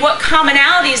find what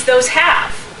commonalities those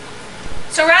have.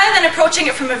 So rather than approaching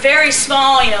it from a very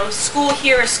small, school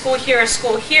here, school here,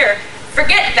 school here,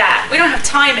 forget that. We don't have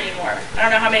time anymore. I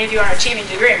don't know how many of you are on Achieving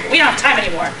Degree, but we don't have time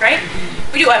anymore, right?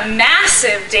 We do a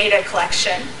massive data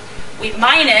collection. We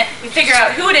mine it, we figure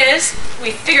out who it is,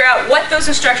 we figure out what those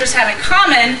instructors have in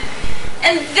common,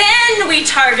 and then we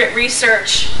target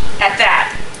research at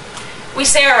that. We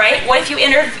say, all right, what if you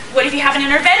have an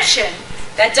intervention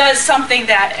that does something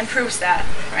that improves that,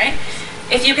 right?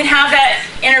 If you can have that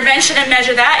intervention and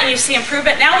measure that and you see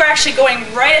improvement, now we're actually going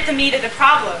right at the meat of the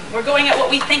problem. We're going at what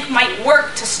we think might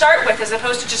work to start with as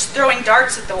opposed to just throwing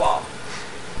darts at the wall.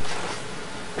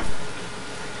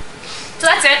 So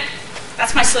that's it.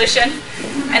 That's my solution,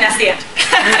 and that's the end.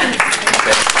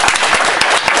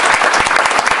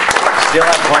 Still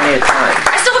have plenty of time.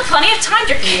 I still have plenty of time.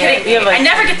 You're kidding me. I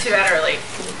never get through that early.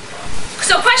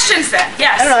 So questions then?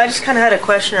 Yes. I don't know. I just kind of had a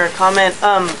question or a comment.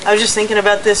 I was just thinking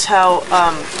about this. How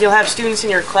you'll have students in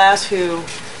your class who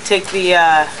take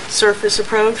the surface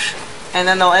approach, and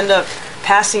then they'll end up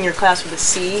passing your class with a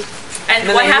C. And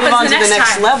then what they happens move on the to the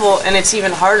next time? level, and it's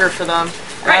even harder for them.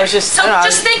 Right. I was just, so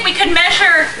just think we could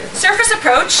measure surface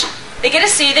approach, they get a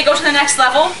C, they go to the next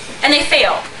level, and they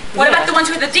fail. What about the ones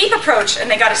with a deep approach and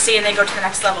they got a C and they go to the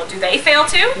next level? Do they fail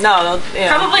too? No,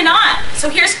 yeah. Probably not. So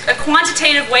here's a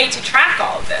quantitative way to track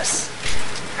all of this.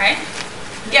 Right?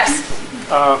 Yes?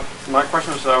 My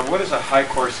question was, what is a high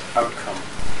course outcome?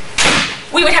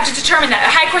 We would have to determine that.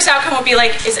 A high course outcome would be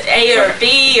like, is it A or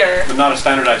B or... But not a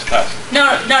standardized test. No,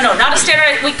 not a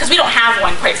standardized, because we don't have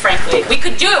one, quite frankly. We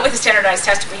could do it with a standardized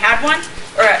test if we had one,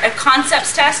 or a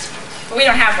concepts test, but we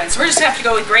don't have one. So we're just going to have to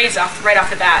go with grades right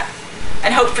off the bat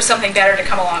and hope for something better to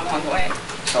come along the way.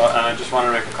 So, and I just want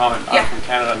to make a comment. Yeah. I'm from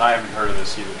Canada, and I haven't heard of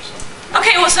this either. So.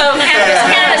 Okay, well, so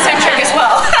Canada-centric as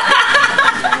well.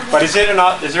 But is there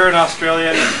an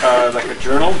Australian, like a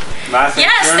journal? Math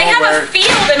Yes, journal they have where... a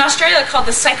field in Australia called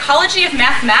the Psychology of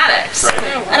Mathematics.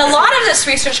 Right. And a lot of this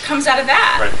research comes out of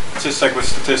that. Right. It's just like with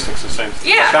statistics, the same.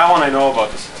 Yeah. Like that one I know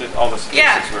about, all the statistics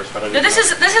Yeah. works, but I No, didn't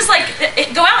this is like,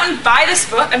 go out and buy this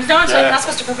book. I'm not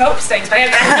supposed to promote things, but I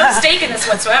have no stake in this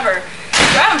whatsoever.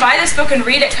 Go out and buy this book and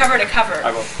read it cover to cover.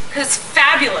 I will. Because it's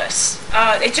fabulous.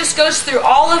 It just goes through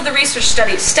all of the research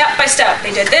studies, step by step.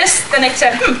 They did this, then they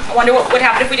said, I wonder what would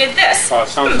happen if we did this. Oh, it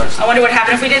sounds like I wonder what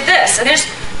happened if we did this. And they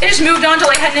just moved on to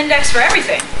like had an index for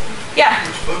everything. Yeah.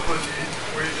 Which book were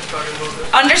you just talking a little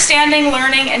bit? Understanding,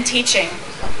 Learning, and Teaching.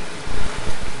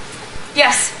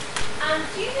 Yes?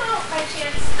 Do you know, by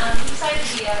chance, you cited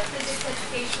the physics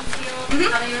education field,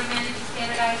 how they were managing to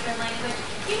standardize their language.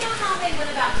 Do you know how they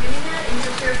went about doing that? Is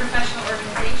it through a professional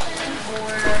organization,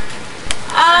 or?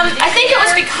 I think it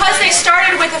was because they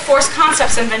started with a forced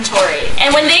concepts inventory.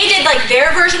 And when they did like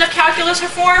their version of calculus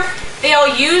reform, they all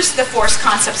used the forced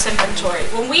concepts inventory.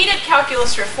 When we did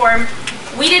calculus reform,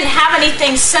 we didn't have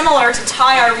anything similar to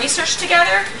tie our research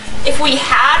together. If we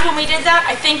had when we did that,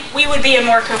 I think we would be a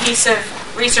more cohesive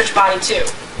research body too.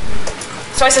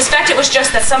 So I suspect it was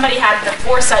just that somebody had the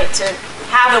foresight to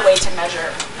have a way to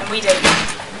measure, and we didn't.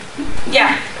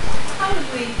 Yeah? How would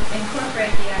we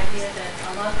incorporate the idea that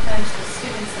a lot of times the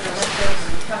students that are left over,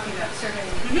 and talking about surveying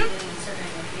at the beginning and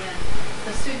surveying at the end,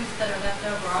 the students that are left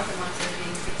over are the ones that are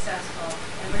being successful,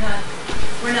 and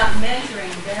we're not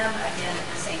measuring them again at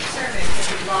the same survey because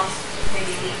we've lost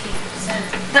maybe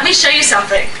 18%. Let me show you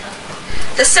something.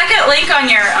 The second link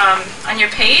on your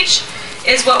page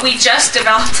is what we just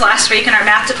developed last week in our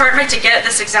math department to get at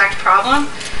this exact problem.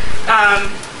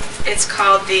 It's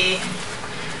called the,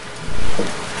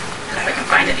 I don't know if I can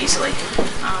find it easily,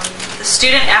 the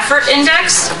Student Effort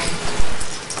Index.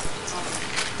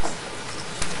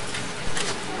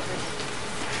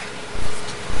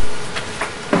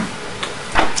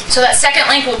 So that second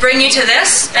link will bring you to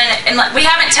this, and we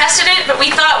haven't tested it, but we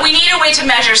thought we need a way to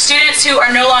measure students who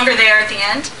are no longer there at the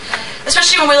end,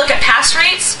 especially when we look at pass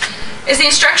rates. Is the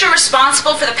instructor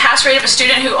responsible for the pass rate of a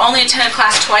student who only attended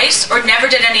class twice, or never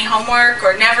did any homework,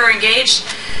 or never engaged?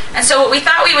 And so what we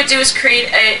thought we would do is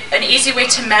create an easy way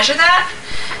to measure that.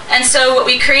 And so what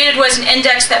we created was an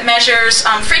index that measures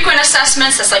frequent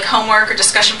assessments, that's like homework or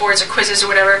discussion boards or quizzes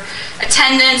or whatever,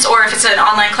 attendance, or if it's an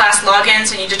online class,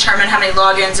 logins, and you determine how many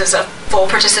logins is a full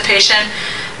participation,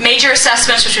 major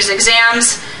assessments, which was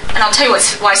exams, and I'll tell you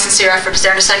why sincere effort is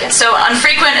there in a second. So on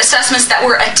frequent assessments that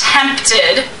were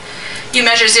attempted, you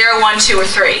measure 0, 1, 2, or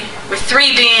 3, with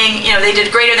 3 being, they did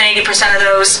greater than 80% of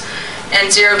those, and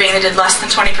 0 being they did less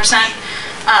than 20%.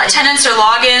 Attendance or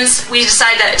logins, we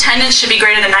decide that attendance should be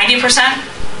greater than 90%,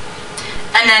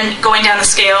 and then going down the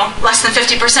scale, less than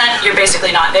 50%, you're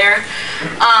basically not there.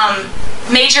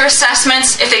 Major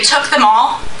assessments, if they took them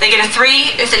all, they get a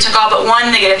 3. If they took all but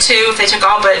 1, they get a 2. If they took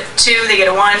all but 2, they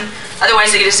get a 1.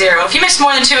 Otherwise, they get a 0. If you missed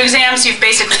more than 2 exams, you've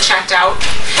basically checked out.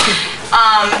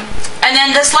 And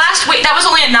then this last week, that was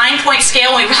only a 9-point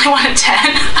scale, and we really wanted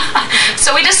 10.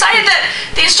 So we decided that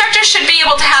the instructors should be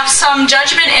able to have some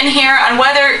judgment in here on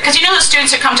whether, because the students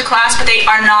who come to class, but they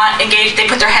are not engaged, they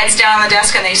put their heads down on the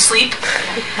desk and they sleep.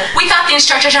 We thought the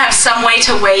instructors should have some way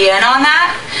to weigh in on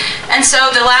that. And so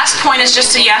the last point is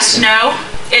just a yes, no.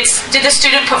 It's, did the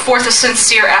student put forth a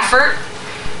sincere effort?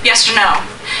 Yes or no?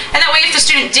 And that way, if the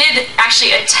student did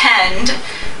actually attend,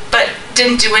 but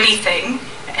didn't do anything,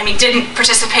 didn't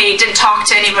participate, didn't talk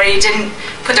to anybody, didn't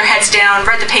put their heads down,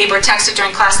 read the paper, texted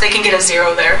during class, they can get a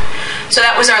 0 there. So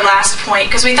that was our last point,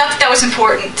 because we thought that was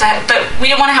important, but we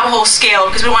didn't want to have a whole scale,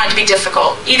 because we wanted it to be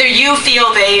difficult. Either you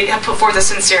feel they have put forth a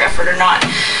sincere effort or not.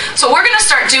 So what we're going to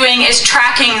start doing is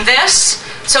tracking this,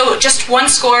 so just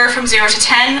one score from 0 to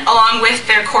 10, along with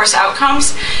their course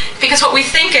outcomes, because what we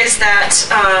think is that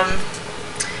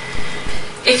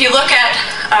if you look at,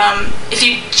 if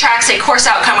you track, say, course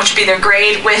outcome, which would be their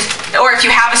grade, with, or if you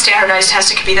have a standardized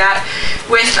test, it could be that,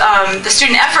 with the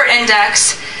student effort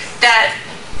index, that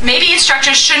maybe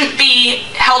instructors shouldn't be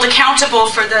held accountable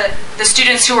for the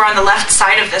students who are on the left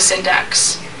side of this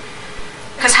index.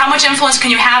 Because how much influence can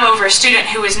you have over a student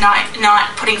who is not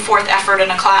putting forth effort in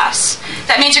a class?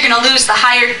 That means you're going to lose the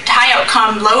high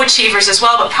outcome, low achievers as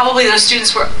well, but probably those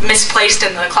students were misplaced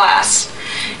in the class.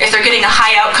 If they're getting a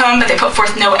high outcome, but they put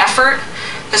forth no effort,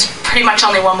 there's pretty much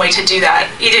only one way to do that.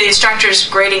 Either the instructor's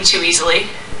grading too easily,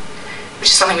 which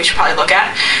is something we should probably look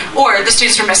at, or the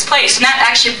students were misplaced. And that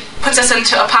actually puts us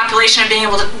into a population of being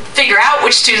able to figure out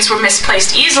which students were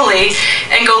misplaced easily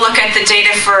and go look at the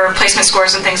data for placement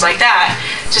scores and things like that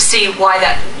to see why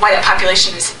that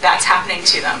population that's happening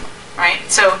to them, right?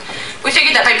 So we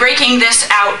figured that by breaking this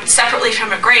out separately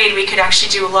from a grade, we could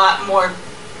actually do a lot more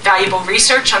valuable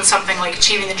research on something like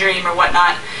achieving the dream or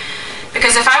whatnot.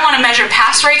 Because if I want to measure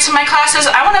pass rates in my classes,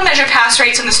 I want to measure pass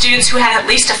rates in the students who had at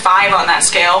least a 5 on that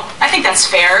scale. I think that's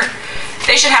fair.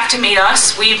 They should have to meet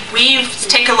us. We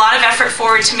take a lot of effort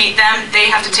forward to meet them.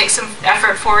 They have to take some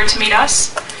effort forward to meet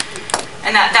us.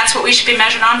 And that's what we should be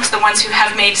measured on, because the ones who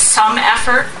have made some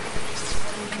effort,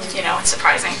 it's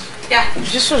surprising. Yeah.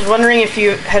 Just was wondering if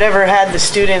you had ever had the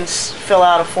students fill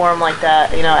out a form like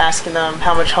that, asking them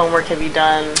how much homework have you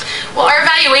done? Well, our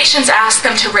evaluations ask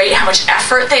them to rate how much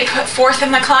effort they put forth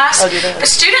in the class. Oh, do they? The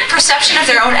student perception of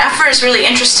their own effort is really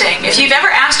interesting. If you've ever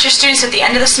asked your students at the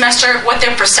end of the semester what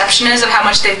their perception is of how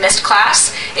much they've missed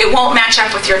class, it won't match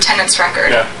up with your attendance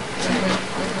record. Yeah.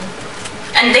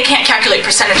 And they can't calculate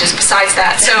percentages besides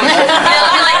that. So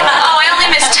they'll be like, oh, I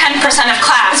only missed 10% of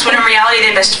class, when in reality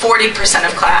they missed 40%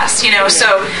 of class,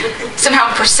 So somehow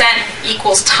percent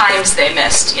equals times they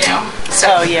missed,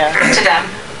 So to them.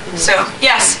 So,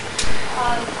 yes.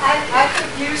 I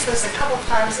could use this a couple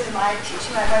times in my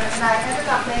teaching method, and I ended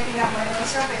up making up my own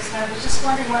surveys, and I was just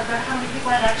wondering how many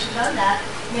people had actually done that,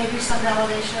 maybe some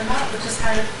validation or not, but just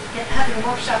kind of having a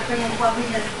workshop, bringing what we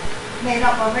had made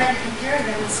up already, comparing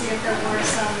them, and see if there were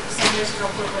some years to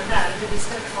work with that. If it was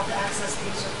difficult to access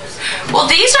these or if there's Well,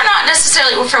 these are not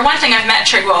necessarily, for one thing, I've met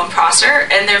Trigwell and Prosser,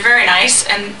 and they're very nice,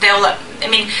 and they'll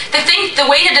the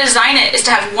way to design it is to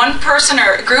have one person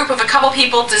or a group of a couple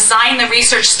people design the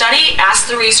research study, ask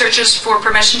the researchers for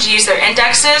permission to use their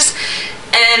indexes,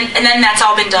 and then that's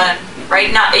all been done,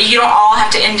 right? You don't all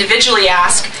have to individually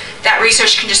ask. That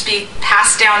research can just be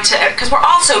passed down to, because we're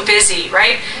all so busy,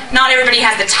 right? Not everybody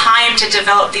has the time to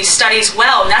develop these studies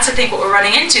well, and that's I think what we're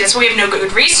running into. That's why we have no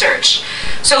good research.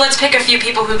 So let's pick a few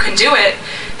people who can do it,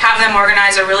 have them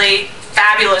organize a really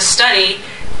fabulous study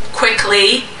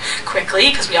quickly,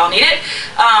 because we all need it,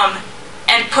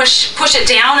 and push it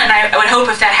down. And I would hope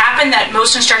if that happened that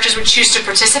most instructors would choose to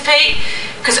participate,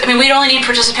 because we'd only need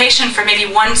participation for maybe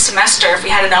one semester if we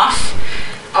had enough.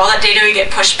 All that data would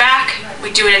get pushed back,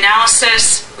 we'd do an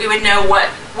analysis, we would know what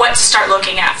to start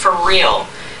looking at for real,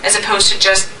 as opposed to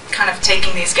just kind of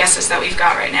taking these guesses that we've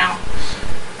got right now.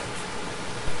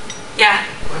 Yeah?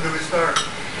 When do we start?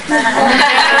 Now.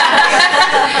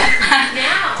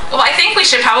 Well, I think we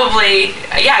should probably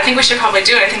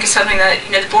do it. I think it's something that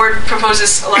the board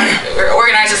proposes or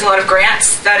organizes a lot of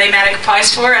grants that AMATIC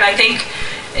applies for, and I think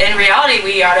in reality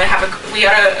we ought to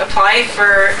apply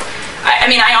for.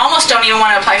 I almost don't even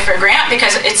want to apply for a grant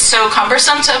because it's so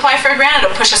cumbersome to apply for a grant.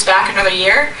 It'll push us back another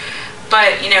year.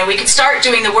 But we could start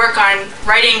doing the work on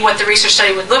writing what the research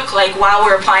study would look like while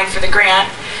we're applying for the grant,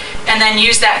 and then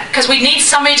use that, because we need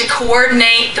somebody to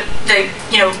coordinate the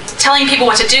telling people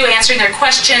what to do, answering their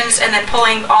questions, and then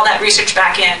pulling all that research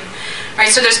back in. Right,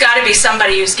 so there's got to be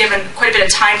somebody who's given quite a bit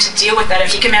of time to deal with that.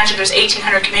 If you can imagine, there's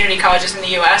 1,800 community colleges in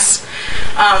the U.S.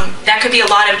 That could be a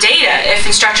lot of data if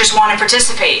instructors want to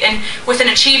participate. And within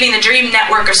achieving the dream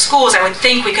network of schools, I would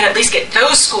think we could at least get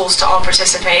those schools to all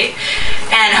participate,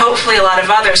 and hopefully a lot of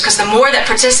others, because the more that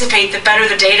participate, the better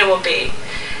the data will be.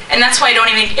 And that's why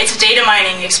it's a data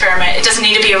mining experiment. It doesn't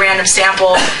need to be a random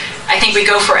sample. I think we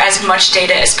go for as much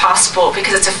data as possible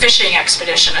because it's a fishing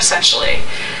expedition, essentially.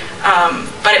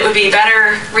 But it would be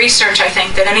better research, I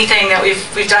think, than anything that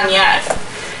we've done yet,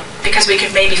 because we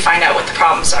could maybe find out what the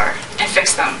problems are and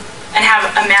fix them, and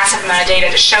have a massive amount of data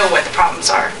to show what the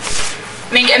problems are.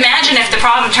 Imagine if the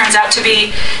problem turns out to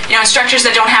be, instructors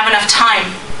that don't have enough time,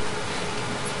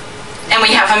 and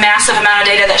we have a massive amount of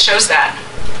data that shows that.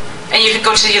 And you could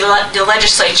go to the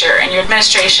legislature and your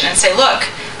administration and say, look,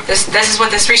 this is what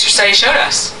this research study showed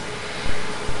us.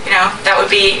 That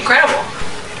would be incredible.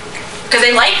 Because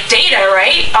they like data,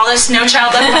 right? All this No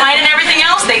Child Left Behind and everything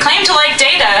else. They claim to like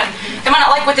data. They might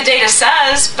not like what the data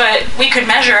says, but we could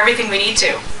measure everything we need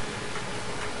to.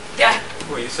 Yeah?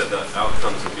 Well, you said that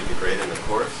outcomes would be the grade in the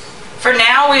course. For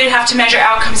now, we would have to measure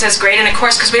outcomes as grade in a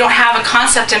course because we don't have a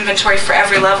concept inventory for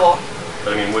every level.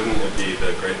 But wouldn't it be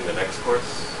the grade in the next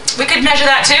course? We could measure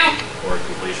that too. Or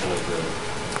completion of the...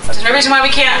 There's no reason why we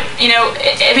can't,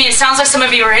 it sounds like some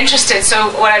of you are interested, so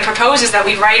what I propose is that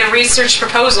we write a research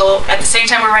proposal at the same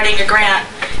time we're writing a grant.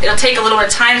 It'll take a little bit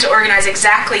of time to organize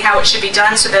exactly how it should be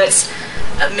done so that it's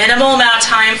a minimal amount of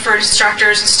time for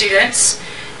instructors and students.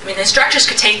 The instructors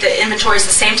could take the inventories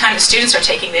the same time the students are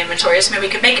taking the inventories. We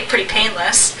could make it pretty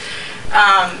painless.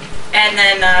 And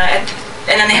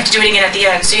then they have to do it again at the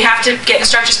end. So you have to get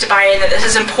instructors to buy in that this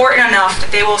is important enough that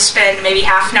they will spend maybe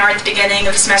half an hour at the beginning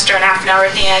of the semester and half an hour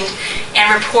at the end and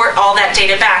report all that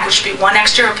data back, which would be one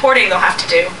extra reporting they'll have to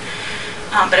do.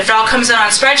 But if it all comes in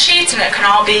on spreadsheets and it can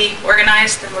all be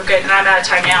organized, then we're good. And I'm out of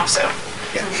time now, so.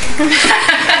 Yeah.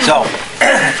 So,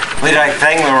 we'd like to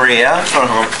thank Maria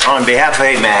on behalf of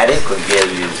AMATIC. We'll give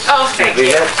you. Oh, thank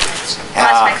you. That's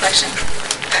my collection.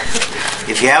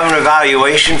 If you have an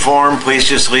evaluation form, please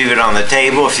just leave it on the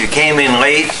table. If you came in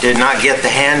late, did not get the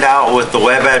handout with the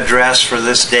web address for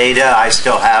this data, I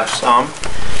still have some.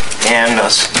 And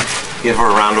Give her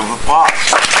a round of applause.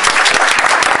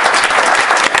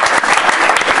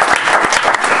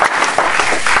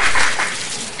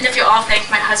 And if you'll all thank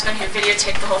my husband who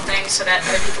videotaped the whole thing so that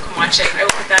other people can watch it, I will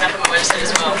put that up on my website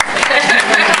as well.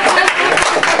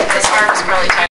 His arm was probably tired.